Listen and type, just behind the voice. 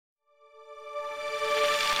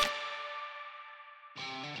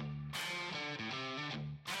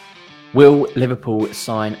Will Liverpool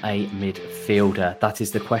sign a midfielder? That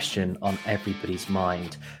is the question on everybody's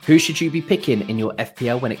mind. Who should you be picking in your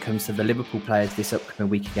FPL when it comes to the Liverpool players this upcoming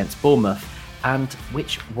week against Bournemouth? And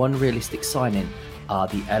which one realistic signing are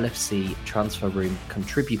the LFC transfer room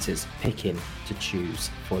contributors picking to choose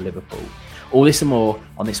for Liverpool? All this and more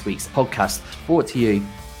on this week's podcast, brought to you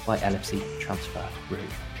by LFC Transfer Room.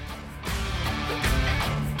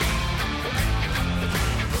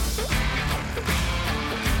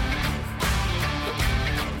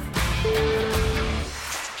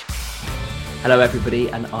 Hello everybody,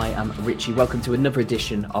 and I am Richie. Welcome to another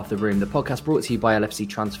edition of The Room, the podcast brought to you by LFC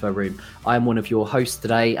Transfer Room. I am one of your hosts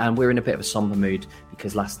today, and we're in a bit of a somber mood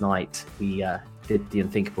because last night we did the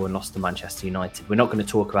unthinkable and lost to Manchester United. We're not going to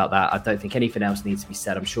talk about that. I don't think anything else needs to be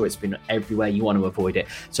said. I'm sure it's been everywhere. You want to avoid it.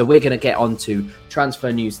 So we're going to get on to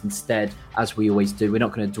transfer news instead, as we always do. We're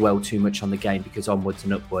not going to dwell too much on the game because onwards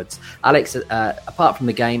and upwards. Alex, apart from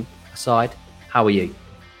the game aside, how are you?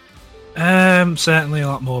 Certainly a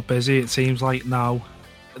lot more busy. It seems like now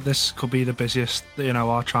this could be the busiest,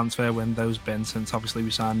 our transfer window's been since obviously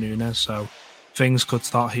we signed Nunes. So things could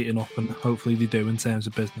start heating up, and hopefully they do in terms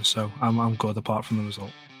of business. So I'm good apart from the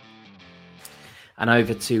result. And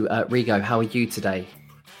over to Rigo. How are you today?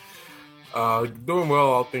 Doing well,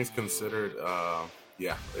 all things considered.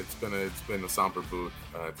 It's been a somber boot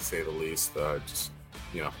to say the least. Just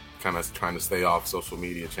kind of trying to stay off social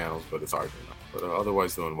media channels, but it's hard. But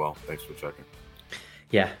otherwise doing well. Thanks for checking.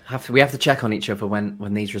 Yeah, we have to check on each other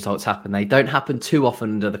when these results happen. They don't happen too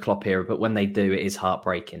often under the Klopp era, but when they do, it is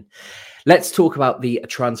heartbreaking. Let's talk about the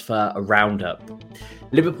transfer roundup.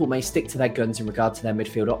 Liverpool may stick to their guns in regard to their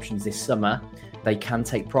midfield options this summer. They can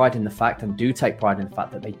take pride in the fact, and do take pride in the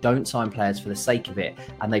fact, that they don't sign players for the sake of it,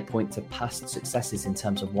 and they point to past successes in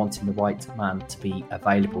terms of wanting the right man to be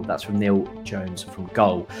available. That's from Neil Jones from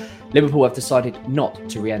Goal. Liverpool have decided not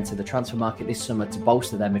to re-enter the transfer market this summer to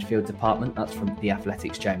bolster their midfield department. That's from The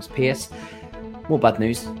Athletic's James Pearce. More bad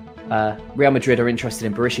news. Real Madrid are interested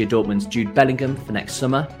in Borussia Dortmund's Jude Bellingham for next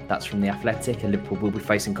summer. That's from The Athletic, and Liverpool will be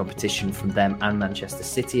facing competition from them and Manchester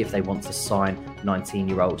City if they want to sign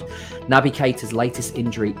 19-year-old. Naby Keita's latest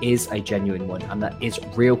injury is a genuine one, and there is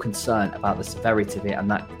real concern about the severity of it, and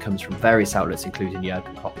that comes from various outlets, including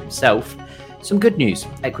Jurgen Klopp himself. Some good news.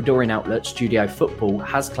 Ecuadorian outlet Studio Football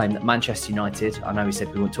has claimed that Manchester United, I know we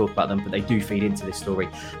said we won't talk about them, but they do feed into this story,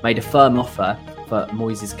 made a firm offer for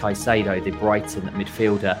Moises Caicedo, the Brighton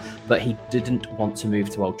midfielder, but he didn't want to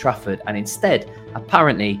move to Old Trafford, and instead,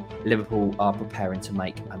 apparently, Liverpool are preparing to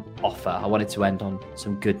make an offer. I wanted to end on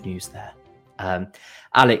some good news there.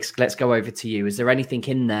 Alex, let's go over to you. Is there anything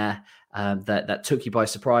in there that took you by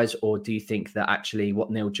surprise, or do you think that actually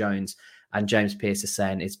what Neil Jones and James Pearce are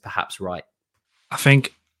saying is perhaps right? I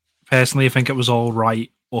think it was all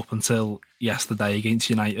right up until yesterday against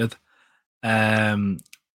United. It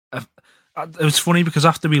was funny because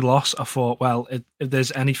after we lost, I thought, well, if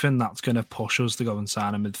there's anything that's going to push us to go and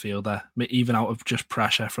sign a midfielder, even out of just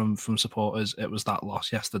pressure from supporters, it was that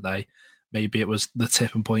loss yesterday. Maybe it was the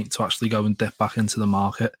tipping point to actually go and dip back into the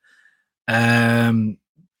market. The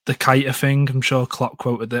Keita thing, I'm sure Klopp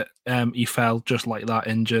quoted it. He fell just like that,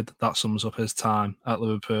 injured. That sums up his time at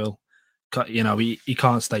Liverpool. He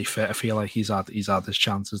can't stay fit. I feel like he's had his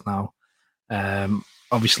chances now.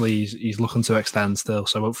 Obviously, he's looking to extend still,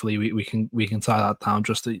 so hopefully we can tie that down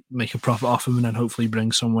just to make a profit off him, and then hopefully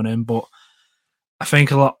bring someone in. But I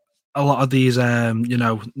think a lot of these,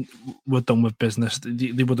 were done with business.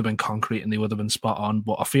 They would have been concrete and they would have been spot on.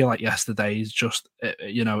 But I feel like yesterday is just,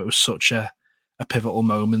 it was such a pivotal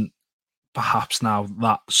moment. Perhaps now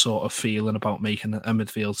that sort of feeling about making a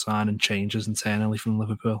midfield sign and changes internally from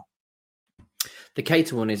Liverpool. The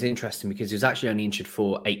Keita one is interesting because he was actually only injured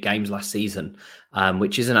for 8 games last season,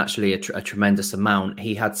 which isn't actually a tremendous amount.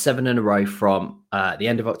 He had 7 in a row from the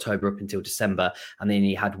end of October up until December, and then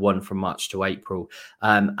he had 1 from March to April.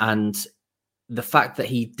 And the fact that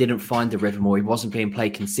he didn't find the rhythm, or he wasn't being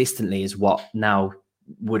played consistently, is what now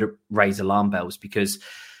would raise alarm bells, because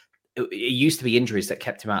it used to be injuries that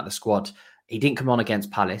kept him out of the squad. He didn't come on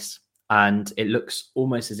against Palace, and it looks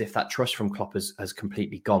almost as if that trust from Klopp has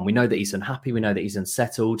completely gone. We know that he's unhappy. We know that he's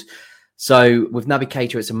unsettled. So with Naby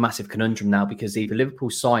Keita, it's a massive conundrum now, because either Liverpool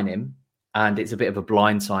sign him, and it's a bit of a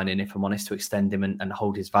blind signing, if I'm honest, to extend him and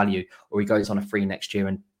hold his value, or he goes on a free next year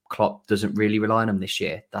and Klopp doesn't really rely on him this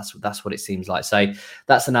year. That's what it seems like. So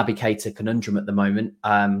that's a Naby Keita conundrum at the moment.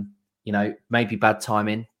 Maybe bad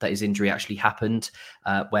timing that his injury actually happened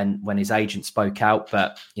when his agent spoke out.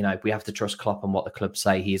 But, we have to trust Klopp on what the club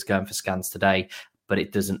say. He is going for scans today, but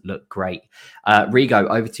it doesn't look great. Rigo,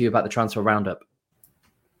 over to you about the transfer roundup.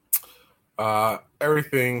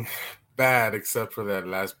 Everything bad except for that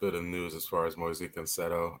last bit of news as far as Moise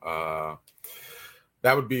Cancedo.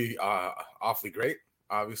 That would be awfully great.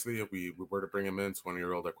 Obviously, if we were to bring him in,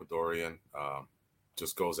 20-year-old Ecuadorian,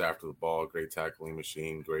 just goes after the ball, great tackling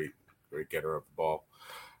machine, great getter of the ball.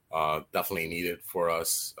 Definitely needed for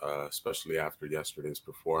us, especially after yesterday's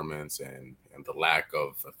performance and the lack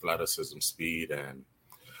of athleticism, speed, and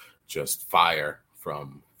just fire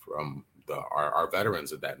from our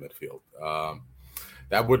veterans at that midfield.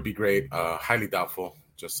 That would be great. Highly doubtful.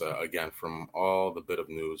 Just again, from all the bit of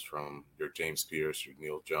news from your James Pierce, your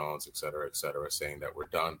Neil Jones, et cetera, saying that we're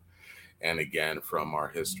done. And again, from our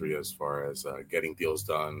history as far as getting deals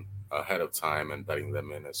done ahead of time and betting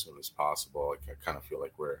them in as soon as possible, I kind of feel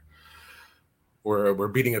like we're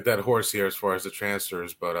beating a dead horse here as far as the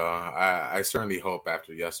transfers. But I certainly hope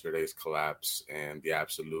after yesterday's collapse and the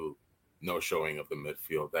absolute no showing of the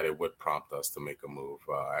midfield that it would prompt us to make a move.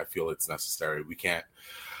 I feel it's necessary. We can't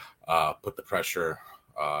put the pressure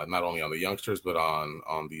not only on the youngsters, but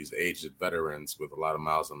on these aged veterans with a lot of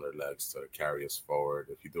miles on their legs to carry us forward.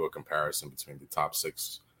 If you do a comparison between the top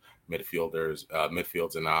 6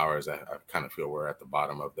 midfields and ours, I kind of feel we're at the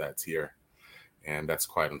bottom of that tier, and that's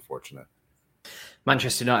quite unfortunate.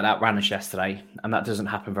 Manchester United outran us yesterday, and that doesn't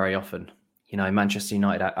happen very often. You know, Manchester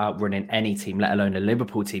United outrunning any team, let alone a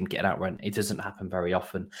Liverpool team getting outrun. It doesn't happen very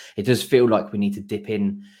often. It does feel like we need to dip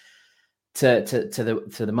in to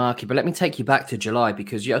the market. But let me take you back to July,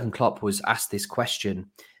 because Jurgen Klopp was asked this question: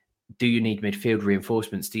 do you need midfield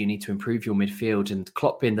reinforcements? Do you need to improve your midfield? And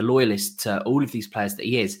Klopp, being the loyalist to all of these players that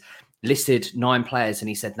he is, listed 9 players, and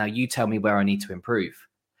he said, now you tell me where I need to improve.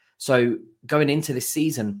 So going into this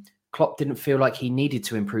season, Klopp didn't feel like he needed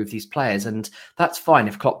to improve these players, and that's fine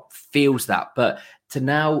if Klopp feels that. But to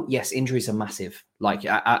now, yes, injuries are massive. Like,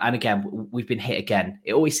 and again, we've been hit again.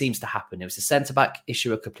 It always seems to happen. It was a centre-back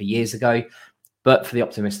issue a couple of years ago, but for the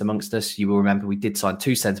optimist amongst us, you will remember we did sign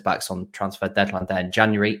 2 centre-backs on transfer deadline day in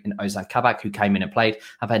January, in Ozan Kabak, who came in and played,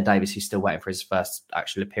 and Ben Davies, who's still waiting for his first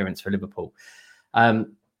actual appearance for Liverpool.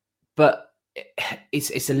 But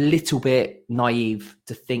it's a little bit naive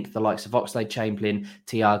to think the likes of Oxlade-Chamberlain,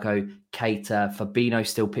 Thiago, Keita, Fabinho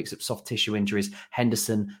still picks up soft tissue injuries,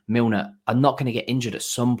 Henderson, Milner are not going to get injured at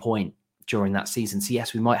some point during that season. So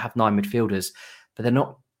yes, we might have 9 midfielders, but they're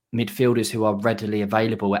not midfielders who are readily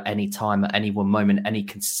available at any time, at any one moment, any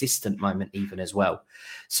consistent moment even as well.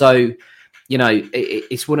 So, you know,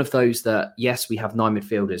 it's one of those that, yes, we have 9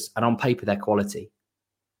 midfielders, and on paper they're quality,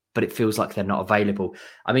 but it feels like they're not available.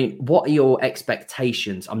 I mean, what are your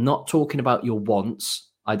expectations? I'm not talking about your wants.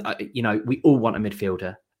 You know, we all want a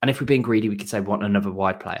midfielder. And if we're being greedy, we could say we want another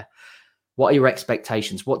wide player. What are your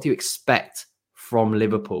expectations? What do you expect from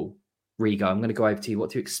Liverpool? Rigo, I'm going to go over to you. What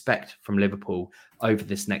do you expect from Liverpool over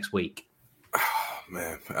this next week? Oh,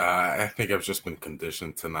 man, I think I've just been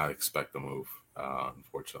conditioned to not expect a move,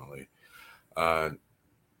 unfortunately.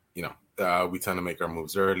 We tend to make our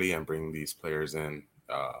moves early and bring these players in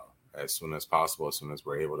as soon as possible, as soon as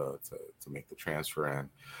we're able to make the transfer. And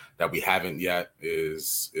that we haven't yet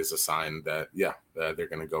is a sign that, that they're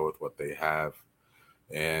going to go with what they have.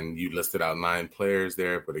 And you listed out 9 players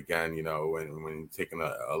there. But again, you know, when you're taking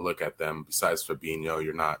a look at them, besides Fabinho,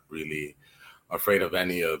 you're not really afraid of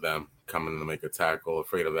any of them coming to make a tackle,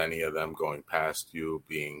 afraid of any of them going past you,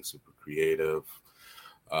 being super creative.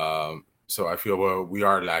 So I feel we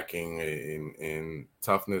are lacking in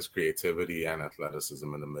toughness, creativity, and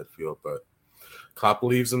athleticism in the midfield. But Klopp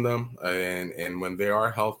believes in them, and when they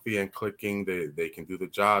are healthy and clicking, they can do the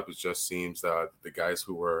job. It just seems that the guys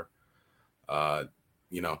who were,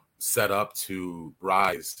 set up to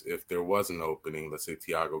rise if there was an opening, let's say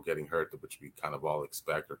Thiago getting hurt, which we kind of all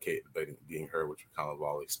expect, or Kate being hurt, which we kind of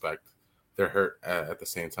all expect, they're hurt at the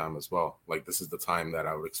same time as well. Like, this is the time that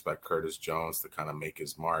I would expect Curtis Jones to kind of make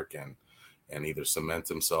his mark and either cement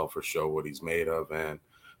himself or show what he's made of. And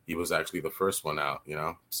he was actually the first one out, you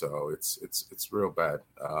know? So it's real bad.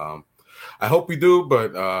 I hope we do,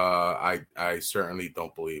 but I certainly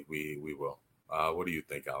don't believe we will. What do you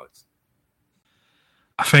think, Alex?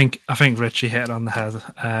 I think Richie hit it on the head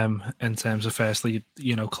in terms of, firstly,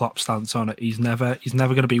 you know, Klopp's stance on it. He's never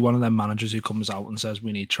going to be one of them managers who comes out and says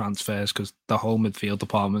we need transfers, because the whole midfield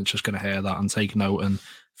department's just going to hear that and take note and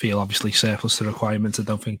feel obviously surplus to requirements. I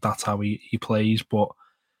don't think that's how he plays, but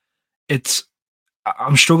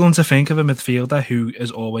I'm struggling to think of a midfielder who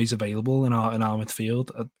is always available in our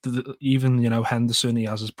midfield. Even, you know, Henderson, he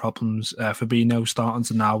has his problems. Fabinho starting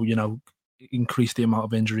to now, you know, increase the amount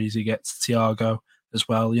of injuries he gets. Thiago as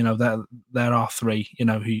well, you know, there are 3, you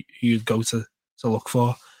know, who you'd go to look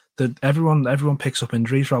for. That everyone picks up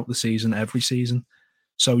injuries throughout the season, every season.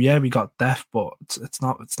 So yeah, we got depth, but it's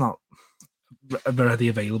not ready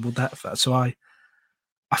available depth. So I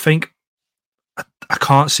think I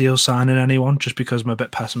can't see us signing anyone just because I'm a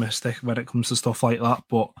bit pessimistic when it comes to stuff like that.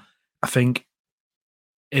 But I think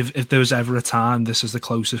if there was ever a time, this is the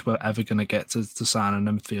closest we're ever going to get to signing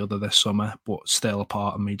a midfielder this summer. But still, a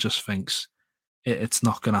part of me just thinks it's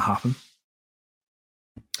not going to happen.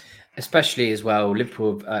 Especially as well,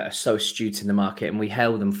 Liverpool are so astute in the market, and we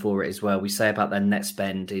hail them for it as well. We say about their net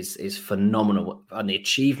spend is phenomenal, and the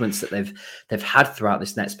achievements that they've had throughout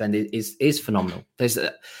this net spend is phenomenal.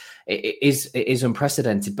 It is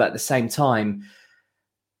unprecedented, but at the same time,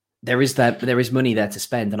 there is money there to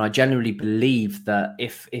spend, and I genuinely believe that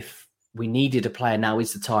if we needed a player, now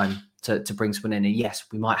is the time to bring someone in. And yes,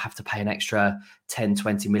 we might have to pay an extra 10,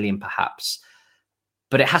 20 million perhaps,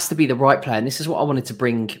 but it has to be the right player. And this is what I wanted to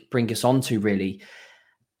bring us on to, really.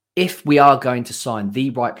 If we are going to sign the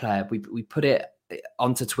right player, we put it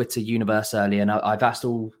onto Twitter universe earlier, and I've asked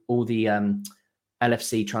all the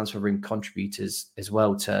LFC transfer room contributors as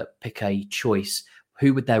well to pick a choice.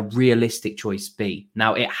 Who would their realistic choice be?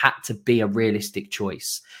 Now, it had to be a realistic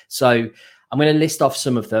choice. So I'm going to list off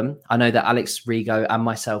some of them. I know that Alex, Rigo, and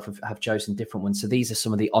myself have chosen different ones. So these are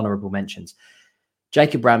some of the honourable mentions.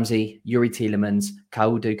 Jacob Ramsey, Yuri Tielemans,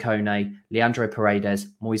 Kalidou Kone, Leandro Paredes,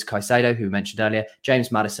 Moise Caicedo, who we mentioned earlier,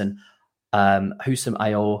 James Maddison, Houssam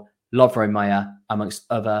Ayour, Lovro Maya, amongst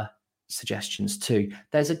other suggestions too.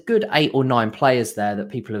 There's a good 8 or 9 players there that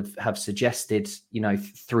people have suggested,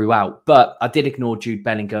 throughout. But I did ignore Jude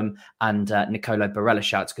Bellingham and Nicolo Barella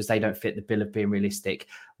shouts because they don't fit the bill of being realistic.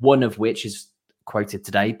 One of which is quoted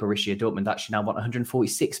today, Borussia Dortmund actually now want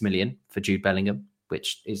 146 million for Jude Bellingham,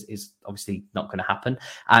 which is obviously not going to happen.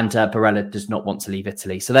 And Barella does not want to leave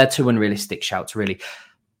Italy. So they're 2 unrealistic shouts, really.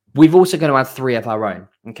 We've also going to add 3 of our own.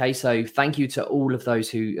 Okay, so thank you to all of those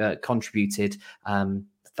who contributed.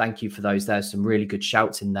 Thank you for those. There's some really good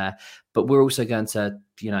shouts in there. But we're also going to,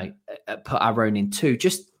 put our own in too,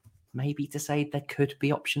 just maybe to say there could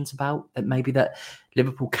be options about that, maybe that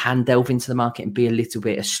Liverpool can delve into the market and be a little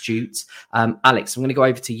bit astute. Alex, I'm going to go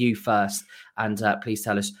over to you first. And please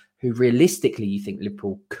tell us who realistically you think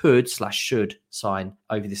Liverpool could/should sign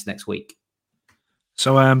over this next week.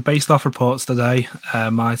 So based off reports today,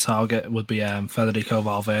 my target would be Federico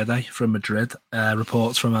Valverde from Madrid.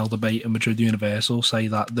 Reports from El Debate and Madrid Universal say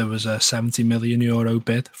that there was a €70 million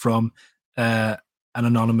bid from an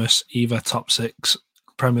anonymous either top 6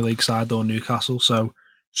 Premier League side or Newcastle. So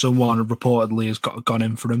someone reportedly has gone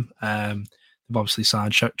in for him. They've obviously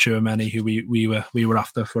signed Tchouaméni, who we were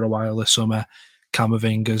after for a while this summer.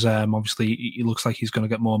 Camavinga's obviously he looks like he's going to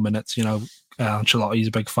get more minutes. Ancelotti's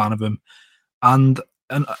a big fan of him. And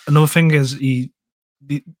another thing is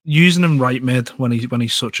using him right mid when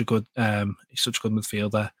he's such a good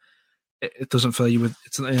midfielder. It doesn't fill you with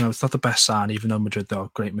it's not the best sign, even though Madrid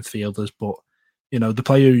are great midfielders. But the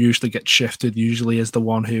player who usually gets shifted usually is the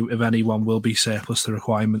one who, if anyone, will be surplus to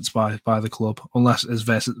requirements by the club, unless his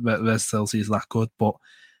versatility is that good. But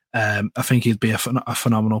I think he'd be a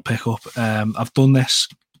phenomenal pickup. I've done this,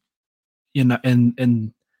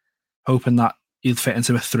 in hoping that he'd fit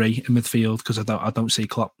into a 3 in midfield because I don't see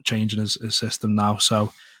Klopp changing his system now. So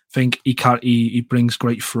I think he brings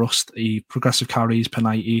great thrust. Progressive carries per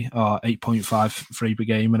 90 are 8.5 free per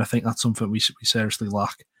game, and I think that's something we seriously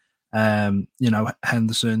lack.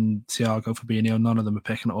 Henderson, Thiago, Fabinho, none of them are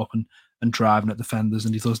picking it up and driving at defenders,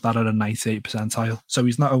 and he does that at a 98 percentile. So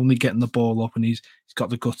he's not only getting the ball up and he's got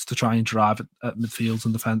the guts to try and drive at midfields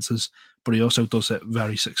and defences, but he also does it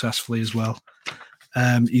very successfully as well.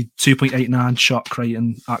 He 2.89 shot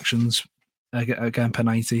creating actions again per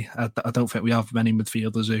 90. I don't think we have many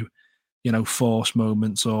midfielders who, force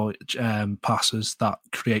moments or passes that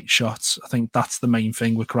create shots. I think that's the main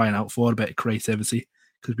thing we're crying out for, a bit of creativity,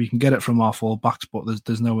 because we can get it from our full-backs, but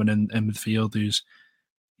there's no one in midfield who's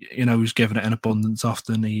given it in abundance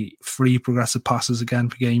often. 3 progressive passes again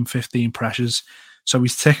per game, 15 pressures. So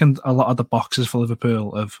he's ticking a lot of the boxes for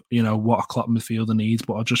Liverpool of, what a Klopp midfielder needs,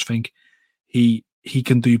 but I just think he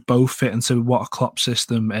can do both, fit into what a Klopp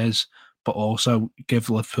system is, but also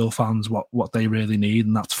give Liverpool fans what they really need,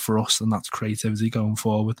 and that's for us, and that's creativity going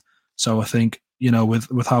forward. So I think,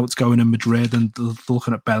 with how it's going in Madrid and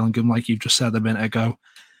looking at Bellingham, like you just said a minute ago,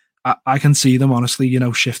 I can see them honestly,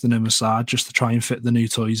 shifting him aside just to try and fit the new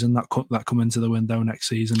toys in that come into the window next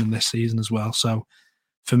season and this season as well. So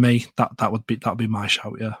for me, that'd be my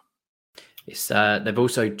shout. Yeah. It's they've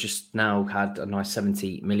also just now had a nice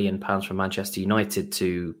 £70 million from Manchester United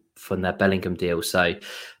to fund their Bellingham deal. So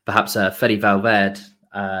perhaps Fede Valverde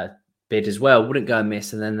bid as well wouldn't go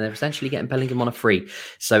amiss, and then they're essentially getting Bellingham on a free.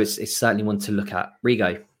 So it's certainly one to look at.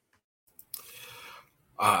 Rigo.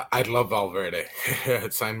 I'd love Valverde.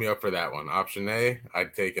 Sign me up for that one. Option A,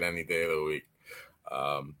 I'd take it any day of the week.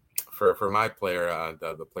 For my player,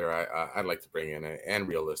 the player I'd like to bring in, and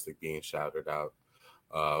realistic being shouted out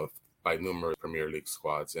by numerous Premier League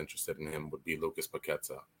squads interested in him, would be Lucas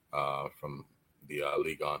Paqueta from the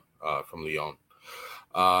Ligue 1, from Lyon.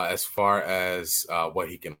 As far as what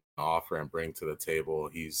he can offer and bring to the table,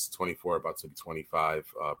 he's 24, about to be 25,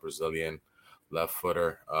 Brazilian, left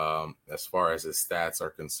footer. As far as his stats are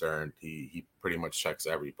concerned, he pretty much checks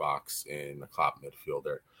every box in a top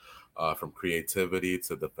midfielder, from creativity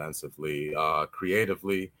to defensively.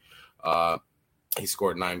 Creatively, he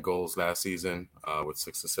scored 9 goals last season with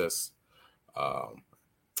 6 assists.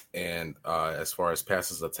 And as far as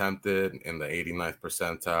passes attempted, in the 89th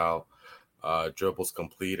percentile, dribbles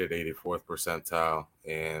completed 84th percentile,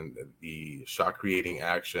 and the shot creating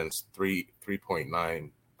actions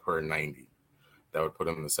 3.9 per 90. That would put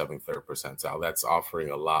him in the 73rd percentile. That's offering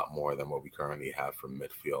a lot more than what we currently have from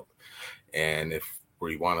midfield. And if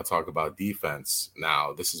we want to talk about defense,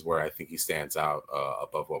 now this is where I think he stands out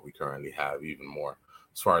above what we currently have even more.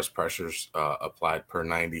 As far as pressures applied per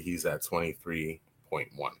 90, he's at 23.1,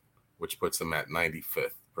 which puts him at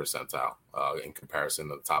 95th percentile in comparison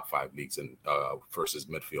to the top 5 leagues in, versus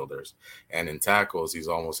midfielders. And in tackles, he's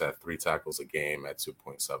almost at 3 tackles a game at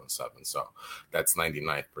 2.77. So that's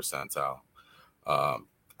 99th percentile.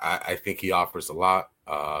 I think he offers a lot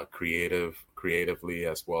creatively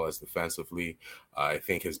as well as defensively. I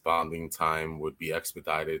think his bonding time would be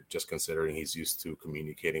expedited, just considering he's used to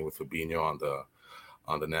communicating with Fabinho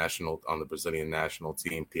on the Brazilian national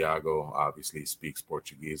team. Thiago obviously speaks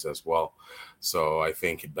Portuguese as well. So I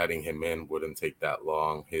think betting him in wouldn't take that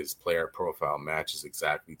long. His player profile matches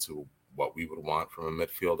exactly to what we would want from a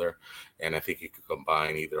midfielder. And I think he could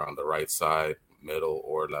combine either on the right side, middle,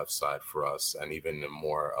 or left side for us, and even in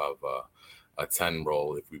more of a 10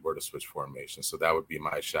 role if we were to switch formation. So that would be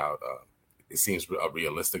my shout. It seems a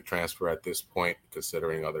realistic transfer at this point,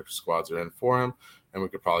 considering other squads are in for him, and we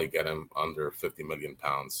could probably get him under 50 million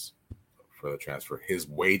pounds for the transfer. His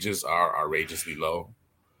wages are outrageously low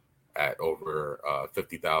at over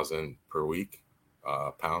 50,000 per week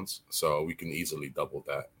pounds. So we can easily double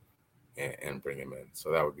that and bring him in.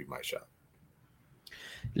 So that would be my shot.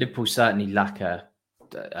 Liverpool certainly lack a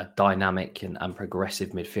dynamic and progressive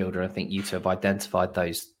midfielder. I think you two have identified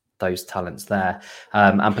those talents there.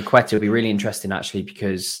 And Paqueta will be really interesting, actually,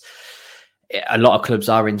 because a lot of clubs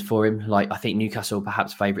are in for him. Like, I think Newcastle are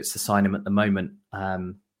perhaps favourites to sign him at the moment.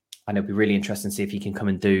 And it'll be really interesting to see if he can come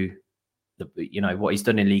and do what he's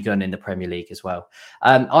done in Ligue 1 in the Premier League as well.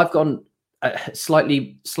 I've gone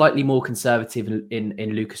slightly more conservative in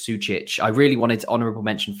Luka Sucic. I really wanted to honourable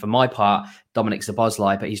mention for my part Dominic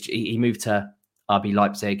Szoboszlai, but he moved to RB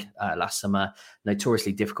Leipzig last summer.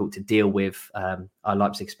 Notoriously difficult to deal with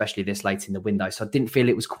Leipzig, especially this late in the window. So I didn't feel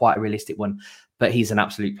it was quite a realistic one, but he's an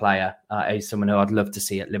absolute player. He's someone who I'd love to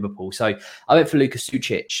see at Liverpool. So I went for Luka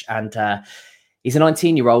Sucic, and he's a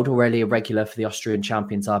 19-year-old, already a regular for the Austrian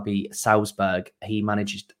champions RB Salzburg. He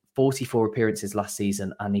managed 44 appearances last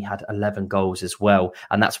season, and he had 11 goals as well.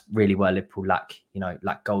 And that's really where Liverpool lack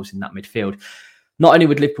goals in that midfield. Not only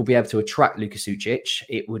would Liverpool be able to attract Luka Sucic,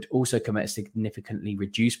 it would also come at a significantly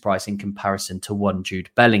reduced price in comparison to one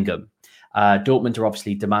Jude Bellingham. Dortmund are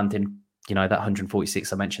obviously demanding, that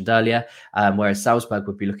 146 I mentioned earlier, whereas Salzburg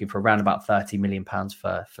would be looking for around about £30 million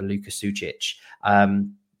for Luka Sucic.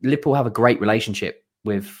 Liverpool have a great relationship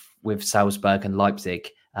with Salzburg and Leipzig.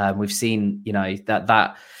 We've seen,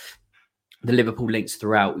 that the Liverpool links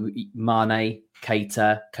throughout: Mane,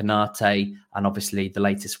 Keita, Konate, and obviously the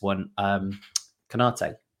latest one,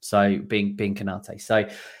 Konate. So being Konate. So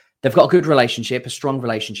they've got a good relationship, a strong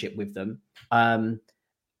relationship with them.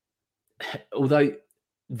 Although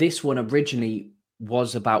this one originally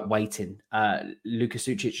was about waiting. Luka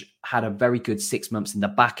Sucic had a very good 6 months in the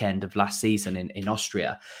back end of last season in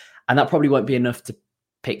Austria. And that probably won't be enough to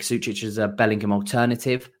pick Sucic as a Bellingham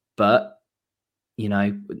alternative, but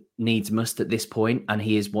needs must at this point, and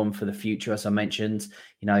he is one for the future. As I mentioned,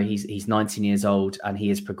 he's 19 years old and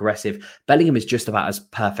he is progressive. Bellingham is just about as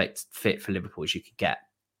perfect fit for Liverpool as you could get,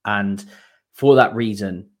 and for that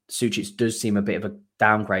reason, Sucic does seem a bit of a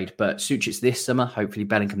downgrade. But Sucic this summer, hopefully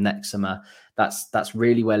Bellingham next summer. That's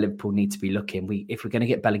really where Liverpool need to be looking. If we're going to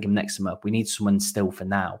get Bellingham next summer, we need someone still for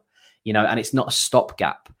now, and it's not a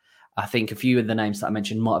stopgap. I think a few of the names that I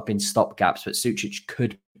mentioned might have been stopgaps, but Sucic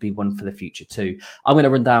could be one for the future too. I'm going to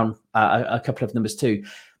run down a couple of numbers too.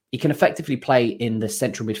 He can effectively play in the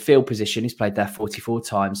central midfield position. He's played there 44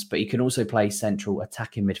 times, but he can also play central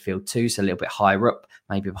attacking midfield too, so a little bit higher up,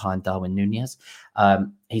 maybe behind Darwin Núñez.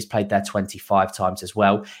 He's played there 25 times as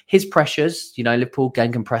well. His pressures, Liverpool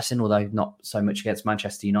gain pressing, although not so much against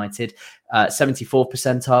Manchester United, 74th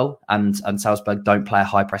percentile, and Salzburg don't play a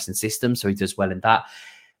high pressing system, so he does well in that.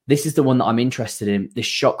 This is the one that I'm interested in, this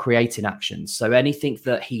shot creating actions. So anything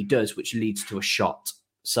that he does which leads to a shot.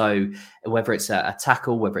 So whether it's a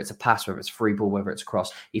tackle, whether it's a pass, whether it's a free ball, whether it's a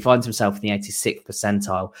cross, he finds himself in the 86th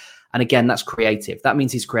percentile. And again, that's creative. That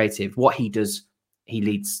means he's creative. What he does, he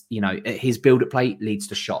leads, his build-up play leads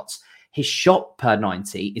to shots. His shot per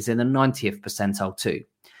 90 is in the 90th percentile too.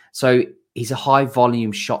 So he's a high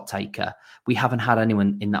volume shot taker. We haven't had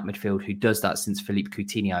anyone in that midfield who does that since Philippe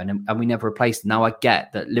Coutinho, and we never replaced him. Now, I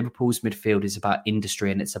get that Liverpool's midfield is about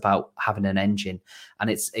industry and it's about having an engine, and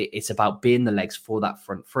it's about being the legs for that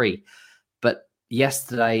front three. But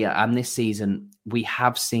yesterday and this season, we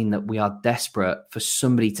have seen that we are desperate for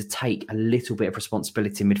somebody to take a little bit of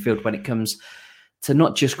responsibility in midfield when it comes to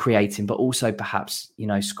not just creating, but also perhaps,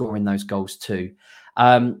 scoring those goals too.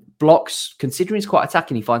 Blocks, considering he's quite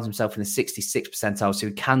attacking, he finds himself in the 66th percentile, so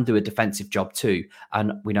he can do a defensive job too.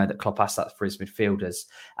 And we know that Klopp asks that for his midfielders.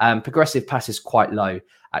 Progressive passes quite low.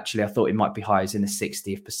 Actually, I thought it might be higher. He's in the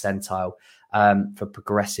 60th percentile for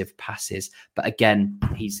progressive passes. But again,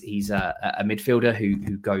 he's a midfielder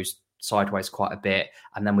who goes sideways quite a bit,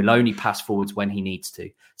 and then will only pass forwards when he needs to.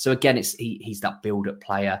 So again, he's that build-up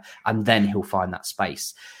player, and then he'll find that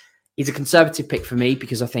space. He's a conservative pick for me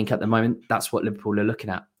because I think at the moment that's what Liverpool are looking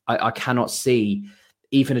at. I cannot see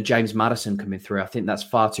even a James Maddison coming through. I think that's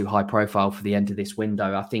far too high profile for the end of this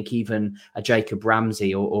window. I think even a Jacob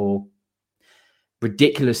Ramsey or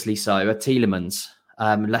ridiculously so, a Tielemans,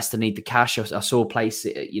 Leicester need the cash. I saw place,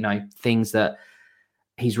 things that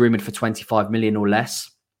he's rumoured for 25 million or less.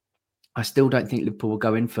 I still don't think Liverpool will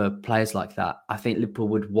go in for players like that. I think Liverpool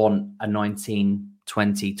would want a 19,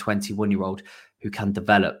 20, 21-year-old who can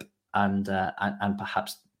develop and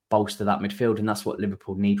perhaps bolster that midfield. And that's what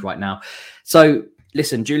Liverpool need right now. So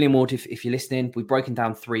listen, Julian Ward, if you're listening, we've broken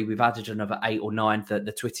down 3. We've added another 8 or 9 that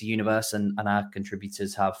the Twitter universe and our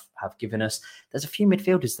contributors have given us. There's a few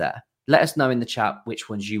midfielders there. Let us know in the chat which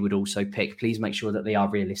ones you would also pick. Please make sure that they are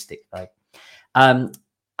realistic, though.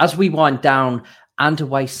 As we wind down and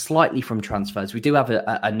away slightly from transfers, we do have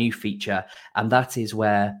a new feature, and that is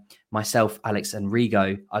where myself, Alex, and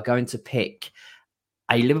Rigo are going to pick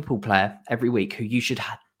a Liverpool player every week who you should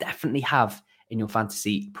definitely have in your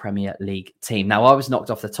fantasy Premier League team. Now, I was knocked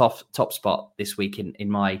off the top spot this week in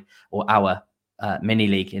our mini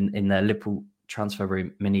league in the Liverpool Transfer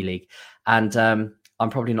Room mini league, and I'm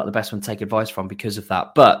probably not the best one to take advice from because of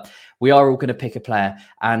that. But we are all going to pick a player,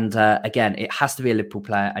 and again, it has to be a Liverpool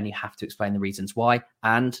player, and you have to explain the reasons why.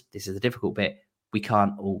 And this is the difficult bit: we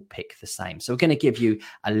can't all pick the same. So we're going to give you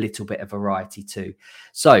a little bit of variety too.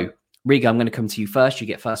 So, Rigo, I'm going to come to you first. You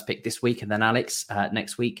get first pick this week, and then Alex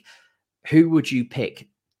next week. Who would you pick?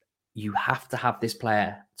 You have to have this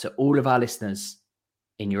player to all of our listeners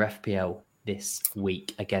in your FPL this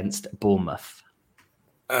week against Bournemouth.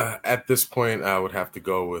 At this point, I would have to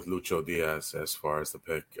go with Lucho Diaz as far as the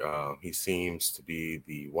pick. He seems to be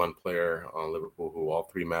the one player on Liverpool who all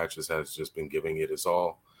 3 matches has just been giving it his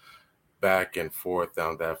all. Back and forth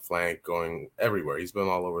down that flank, going everywhere. He's been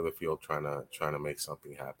all over the field trying to make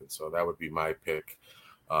something happen. So that would be my pick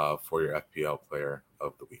for your FPL player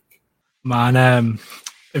of the week. Man,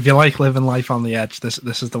 if you like living life on the edge, this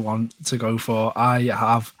is the one to go for. I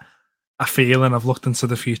have a feeling, I've looked into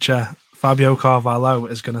the future. Fabio Carvalho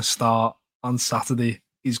is going to start on Saturday.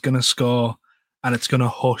 He's going to score, and it's going to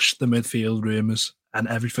hush the midfield rumours, and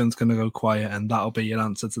everything's going to go quiet, and that'll be your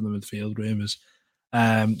answer to the midfield rumours.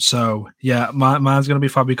 So yeah, mine's going to be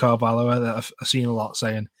Fabio Carvalho. I've seen a lot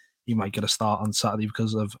saying he might get a start on Saturday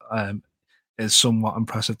because of his somewhat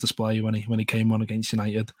impressive display when he came on against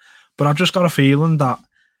United. But I've just got a feeling that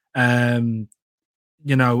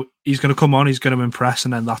he's going to come on, he's going to impress,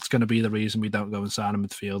 and then that's going to be the reason we don't go and sign a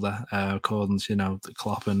midfielder according to the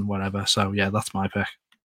Klopp and whatever. So yeah, that's my pick.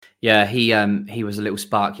 Yeah, he was a little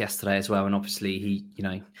spark yesterday as well, and obviously he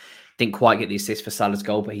didn't quite get the assist for Salah's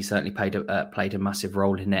goal, but he certainly played a massive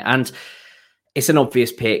role in it. And it's an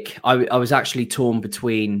obvious pick. I was actually torn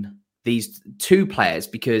between these 2 players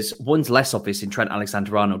because one's less obvious in Trent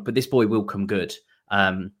Alexander-Arnold, but this boy will come good.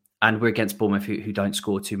 And we're against Bournemouth who don't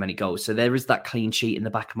score too many goals. So there is that clean sheet in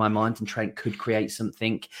the back of my mind, and Trent could create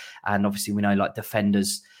something. And obviously we know like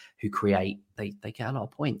defenders who create, they get a lot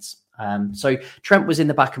of points. So Trent was in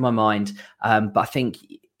the back of my mind, but I think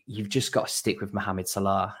you've just got to stick with Mohamed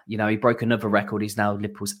Salah. He broke another record. He's now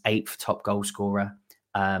Liverpool's 8th top goal scorer.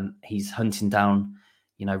 He's hunting down,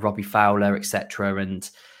 Robbie Fowler, etc. And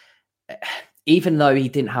even though he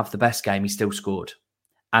didn't have the best game, he still scored.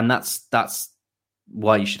 And that's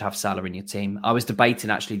why you should have Salah in your team. I was debating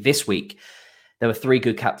actually this week. There were 3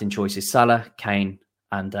 good captain choices: Salah, Kane,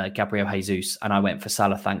 and Gabriel Jesus. And I went for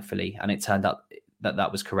Salah, thankfully. And it turned out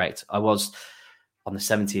that was correct. I was on the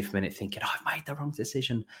 70th minute thinking, I've made the wrong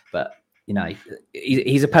decision. But,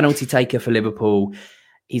 he's a penalty taker for Liverpool.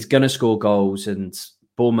 He's going to score goals, and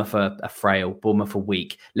Bournemouth are frail. Bournemouth are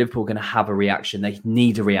weak. Liverpool are going to have a reaction. They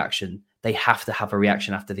need a reaction. They have to have a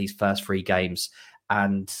reaction after these first 3 games.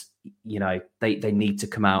 And, they need to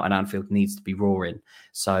come out, and Anfield needs to be roaring.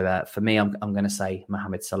 So for me, I'm going to say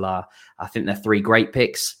Mohamed Salah. I think they're 3 great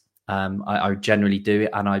picks. I generally do.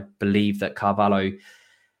 And I believe that Carvalho,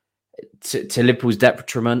 to Liverpool's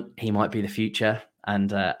detriment, he might be the future.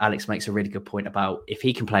 And Alex makes a really good point about if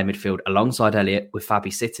he can play midfield alongside Elliott with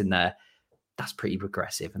Fabi sitting there, that's pretty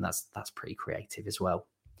progressive, and that's pretty creative as well.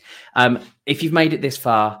 If you've made it this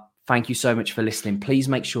far, thank you so much for listening. Please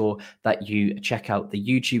make sure that you check out the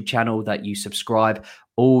YouTube channel, that you subscribe,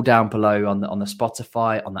 all down below on the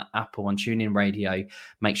Spotify, on the Apple, on TuneIn Radio.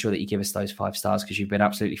 Make sure that you give us those 5 stars, because you've been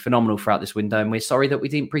absolutely phenomenal throughout this window. And we're sorry that we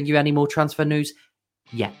didn't bring you any more transfer news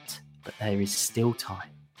yet, but there is still time.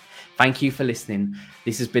 Thank you for listening.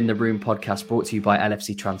 This has been the Room Podcast, brought to you by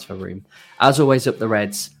LFC Transfer Room. As always, up the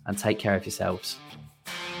Reds, and take care of yourselves.